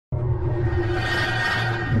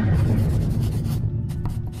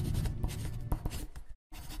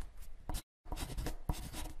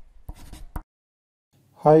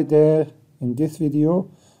Hi there, in this video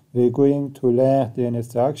we're going to learn the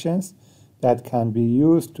instructions that can be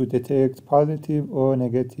used to detect positive or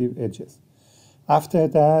negative edges. After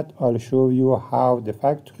that, I'll show you how the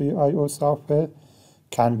factory I/O software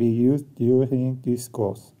can be used during this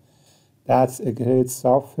course. That's a great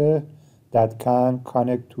software that can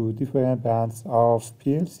connect to different bands of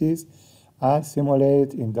PLCs and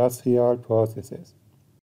simulate industrial processes.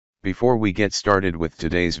 Before we get started with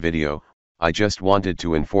today's video, I just wanted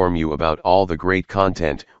to inform you about all the great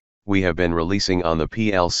content we have been releasing on the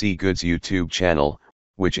PLC Goods YouTube channel,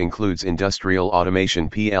 which includes industrial automation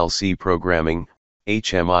PLC programming,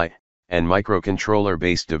 HMI, and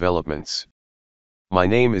microcontroller-based developments. My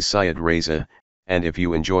name is Syed Reza, and if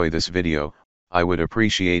you enjoy this video, I would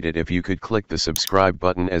appreciate it if you could click the subscribe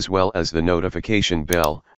button as well as the notification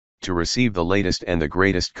bell, to receive the latest and the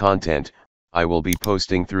greatest content I will be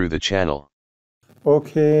posting through the channel.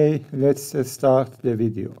 Okay, let's start the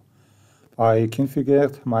video. I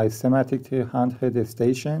configured my Simatic 300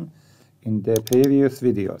 station in the previous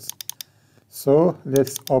videos. So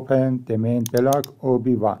let's open the main block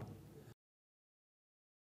OB1.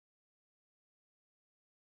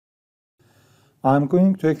 I'm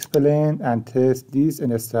going to explain and test these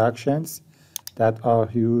instructions that are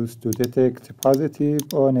used to detect positive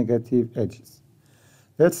or negative edges.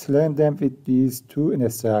 Let's learn them with these two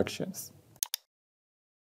instructions.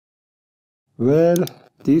 Well,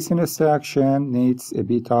 this instruction needs a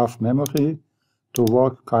bit of memory to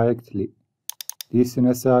work correctly. This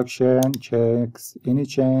instruction checks any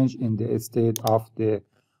change in the state of the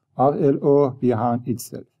RLO behind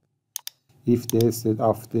itself. If the state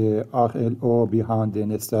of the RLO behind the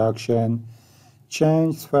instruction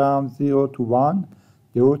changes from 0 to 1,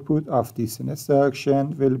 the output of this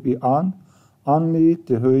instruction will be on only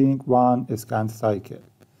during one scan cycle.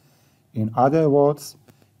 In other words,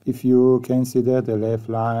 if you consider the left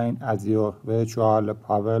line as your virtual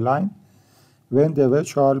power line, when the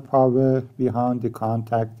virtual power behind the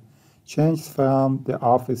contact changes from the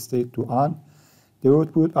off state to on, the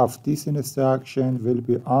output of this instruction will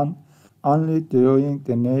be on only during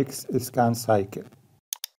the next scan cycle.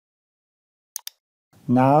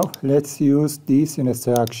 Now let's use this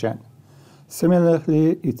instruction.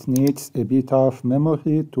 Similarly, it needs a bit of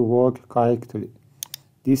memory to work correctly.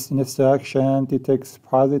 This instruction detects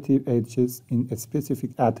positive edges in a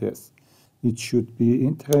specific address, which should be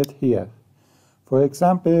entered here. For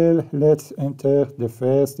example, let's enter the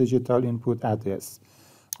first digital input address,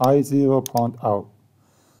 I0.0.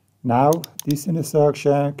 Now, this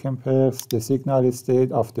instruction compares the signal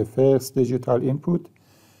state of the first digital input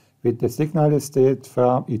with the signal state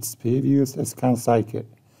from its previous scan cycle,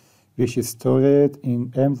 which is stored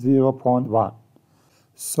in M0.1.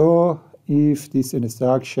 So, if this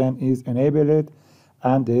instruction is enabled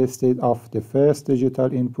and the state of the first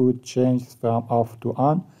digital input changes from off to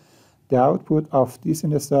on, the output of this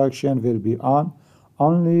instruction will be on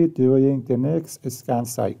only during the next scan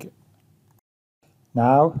cycle.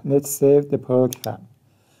 Now let's save the program.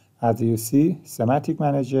 As you see, Simatic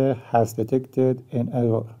Manager has detected an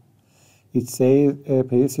error. It says a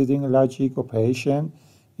preceding logic operation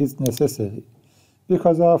is necessary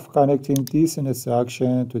because of connecting this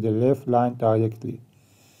instruction to the left line directly.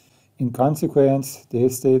 In consequence, the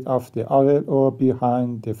state of the RLO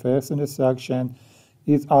behind the first instruction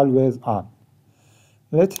is always on.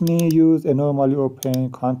 Let me use a normally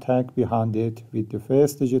open contact behind it with the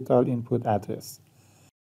first digital input address.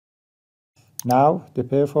 Now, the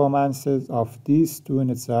performances of these two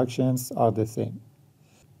instructions are the same.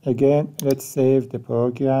 Again, let's save the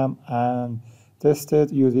program and test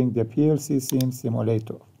it using the Plc Sim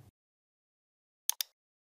Simulator.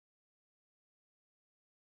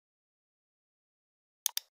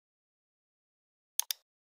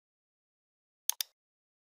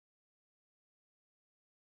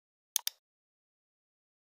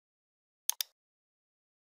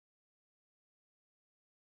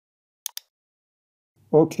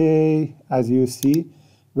 Okay, as you see,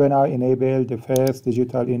 when I enable the first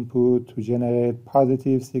digital input to generate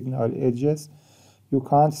positive signal edges, you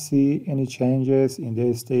can't see any changes in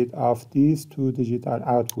the state of these two digital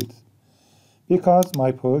outputs, because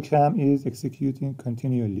my program is executing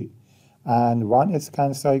continually, and one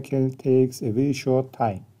scan cycle takes a very short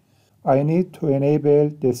time. I need to enable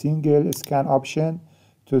the single scan option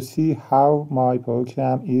to see how my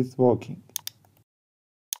program is working.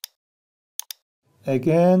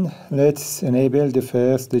 Again, let's enable the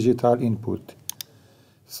first digital input.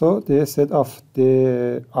 So the state of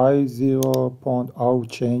the I0.0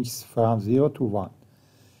 changes from 0 to 1.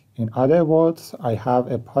 In other words, I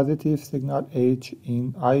have a positive signal edge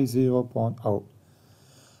in I0.0.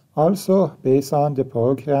 Also, based on the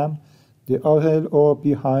program, the RLO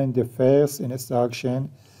behind the first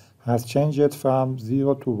instruction has changed from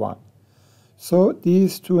 0 to 1. So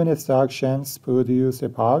these two instructions produce a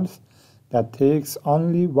pulse that takes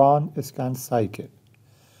only one scan cycle.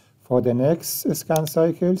 For the next scan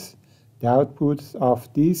cycles, the outputs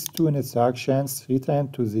of these two instructions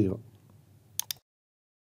return to 0.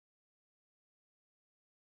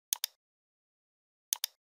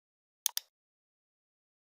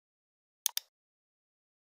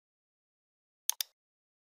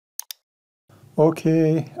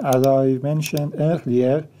 Okay, as I mentioned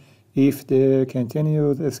earlier, if the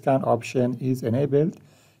continuous scan option is enabled,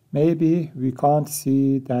 maybe we can't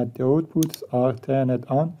see that the outputs are turned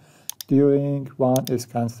on during one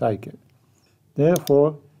scan cycle.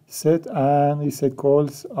 Therefore, set and reset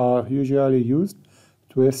calls are usually used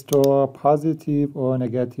to store positive or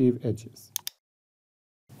negative edges.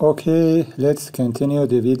 Okay, let's continue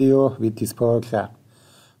the video with this program.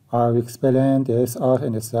 I've explained the SR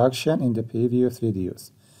instruction in the previous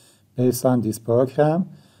videos. Based on this program,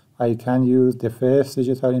 I can use the first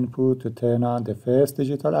digital input to turn on the first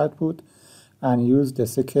digital output and use the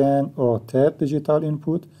second or third digital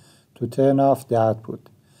input to turn off the output.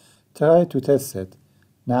 Try to test it.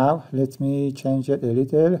 Now let me change it a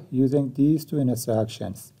little using these two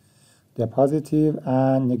instructions, the positive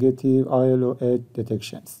and negative ILO edge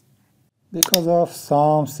detections. Because of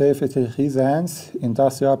some safety reasons,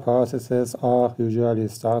 industrial processes are usually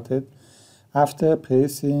started after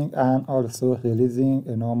pressing and also releasing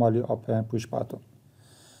a normally open push button.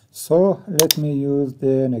 So let me use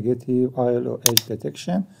the negative ILO edge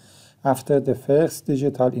detection after the first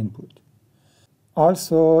digital input.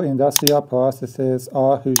 Also, industrial processes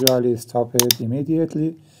are usually stopped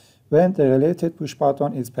immediately when the related push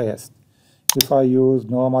button is pressed. If I use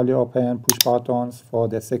normally open push buttons for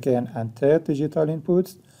the second and third digital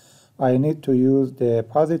inputs, I need to use the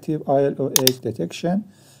positive ILO edge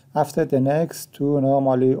detection after the next two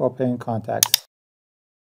normally open contacts.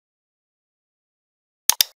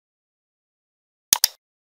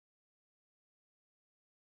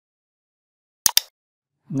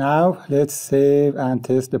 Now let's save and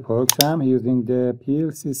test the program using the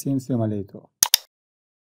Plc Sim Simulator.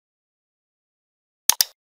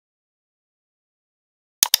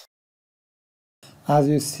 As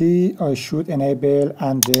you see, I should enable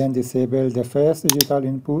and then disable the first digital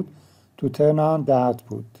input to turn on the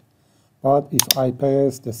output. But if I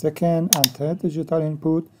press the second and third digital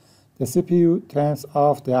input, the CPU turns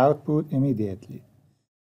off the output immediately.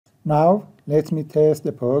 Now, let me test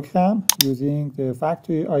the program using the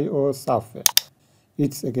factory I/O software.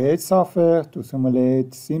 It's a great software to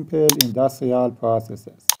simulate simple industrial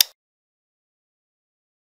processes.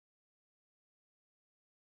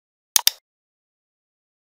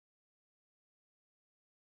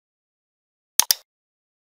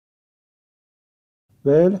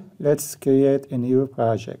 Well, let's create a new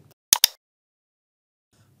project.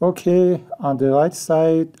 Okay, on the right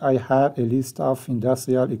side, I have a list of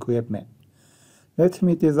industrial equipment. Let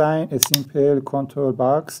me design a simple control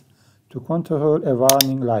box to control a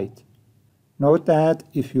warning light. Note that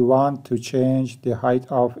if you want to change the height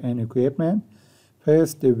of an equipment,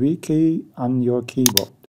 press the V key on your keyboard.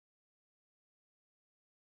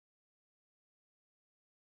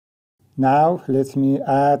 Now let me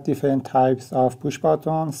add different types of push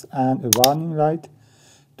buttons and a warning light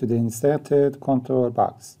to the inserted control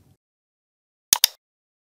box.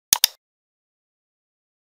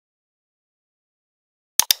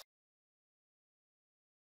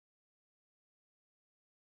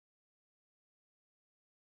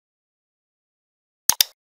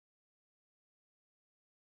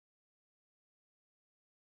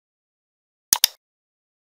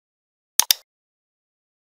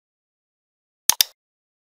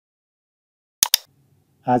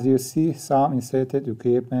 As you see, some inserted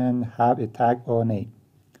equipment have a tag or name.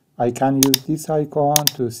 I can use this icon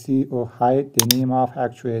to see or hide the name of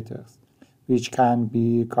actuators, which can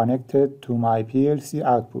be connected to my PLC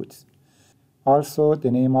outputs. Also,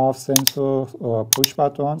 the name of sensors or push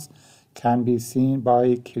buttons can be seen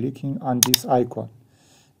by clicking on this icon.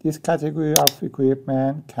 This category of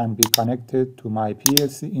equipment can be connected to my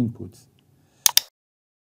PLC inputs.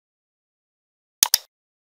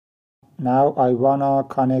 Now I wanna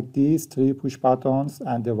connect these three push buttons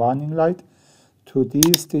and the warning light to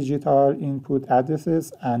these digital input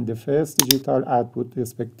addresses and the first digital output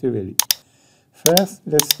respectively. First,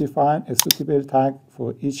 let's define a suitable tag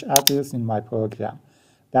for each address in my program.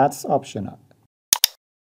 That's optional.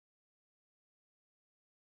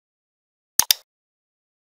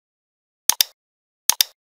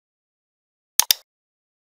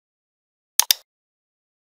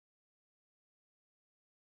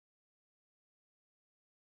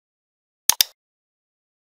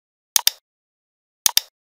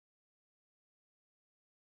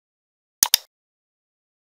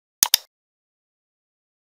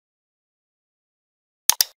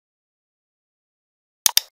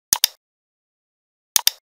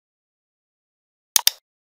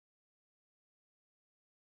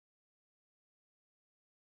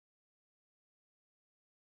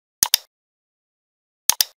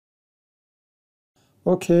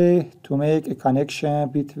 Okay, to make a connection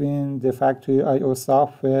between the factory I/O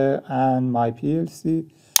software and my PLC,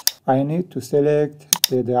 I need to select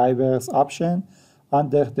the drivers option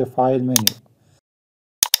under the file menu.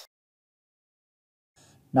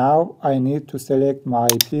 Now I need to select my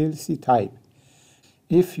PLC type.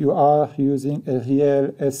 If you are using a real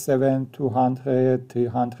S7-200,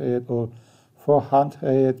 300 or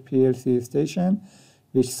 400 PLC station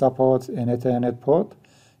which supports an Ethernet port,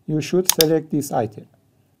 you should select this item.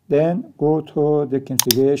 Then go to the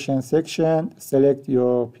configuration section, select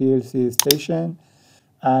your PLC station,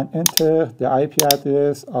 and enter the IP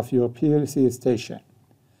address of your PLC station.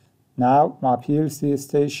 Now my PLC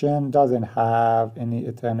station doesn't have any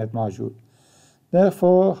Ethernet module.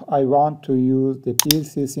 Therefore, I want to use the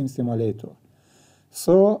Plc Sim Simulator.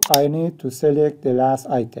 So I need to select the last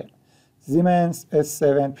item, Siemens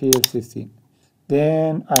S7 PLC Sim.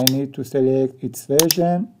 Then I need to select its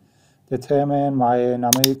version, determine my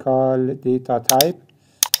numerical data type,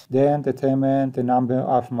 then determine the number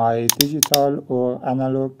of my digital or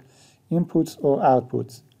analog inputs or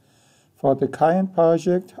outputs. For the current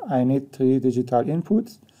project, I need 3 digital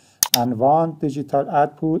inputs and 1 digital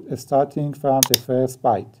output starting from the first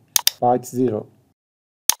byte 0.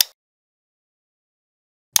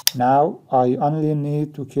 Now I only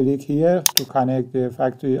need to click here to connect the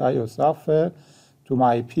factory I/O software to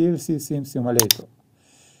my Plc Sim Simulator.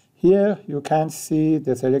 Here you can see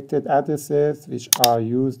the selected addresses which are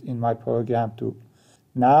used in my program too.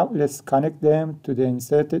 Now let's connect them to the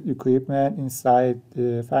inserted equipment inside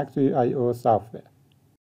the factory I/O software.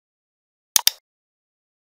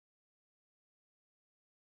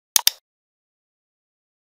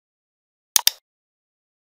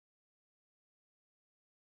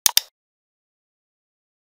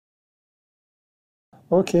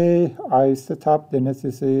 Okay, I set up the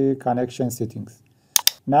necessary connection settings.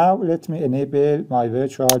 Now let me enable my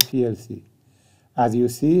virtual PLC. As you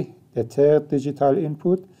see, the third digital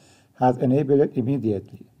input has enabled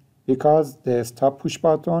immediately because the stop push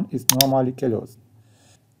button is normally closed.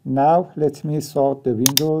 Now let me sort the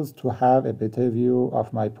windows to have a better view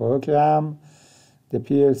of my program, the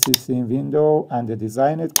PLC Sim window, and the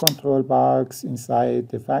designed control box inside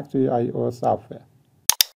the factory I/O software.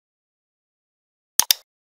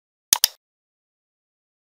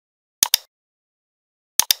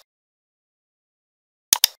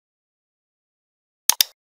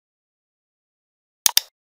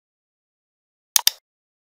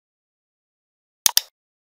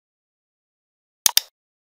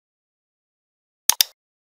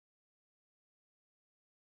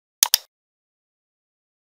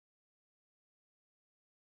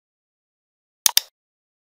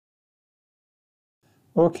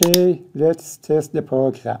 Okay, let's test the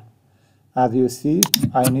program. As you see,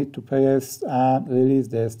 I need to press and release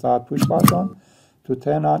the start push button to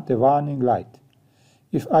turn on the warning light.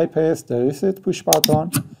 If I press the reset push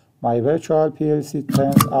button, my virtual PLC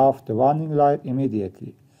turns off the warning light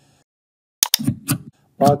immediately.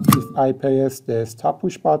 But if I press the stop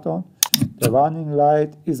push button, the warning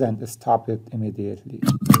light isn't stopped immediately.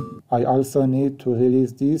 I also need to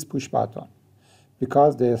release this push button,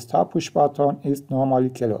 because the stop push button is normally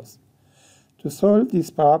closed. To solve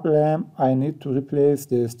this problem, I need to replace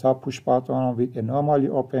the stop push button with a normally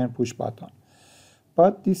open push button.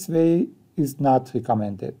 But this way is not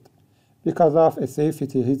recommended. Because of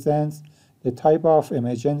safety reasons, the type of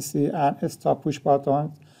emergency and stop push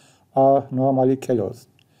buttons are normally closed.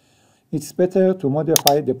 It's better to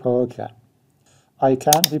modify the program. I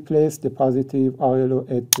can replace the positive RLO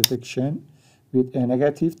edge detection with a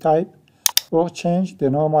negative type, or change the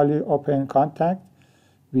normally open contact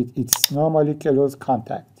with its normally closed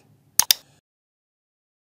contact.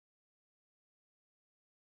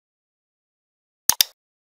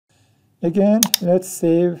 Again, let's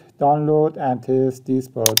save, download, and test this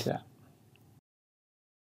program.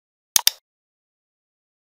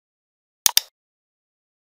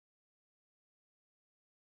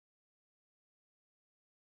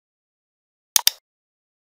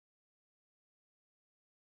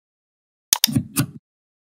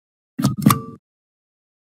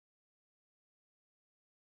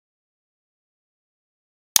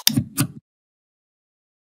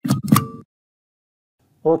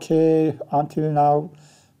 Okay, until now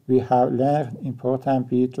we have learned important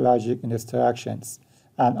bit logic instructions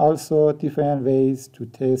and also different ways to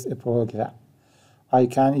test a program. I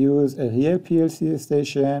can use a real PLC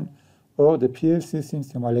station or the PLC Sim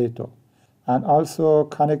Simulator and also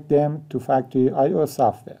connect them to factory I/O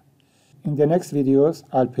software. In the next videos,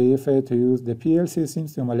 I'll prefer to use the PLC Sim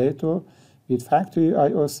Simulator with factory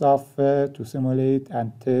I/O software to simulate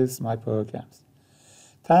and test my programs.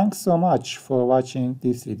 Thanks so much for watching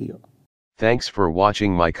this video. Thanks for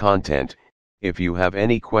watching my content. If you have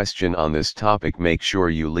any question on this topic, make sure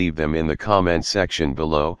you leave them in the comment section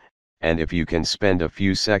below, and if you can spend a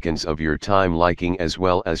few seconds of your time liking as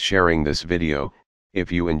well as sharing this video,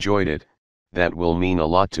 if you enjoyed it, that will mean a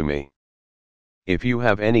lot to me. If you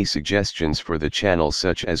have any suggestions for the channel,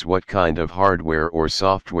 such as what kind of hardware or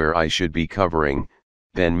software I should be covering,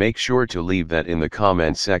 then make sure to leave that in the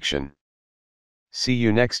comment section. See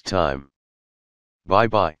you next time. Bye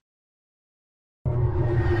bye.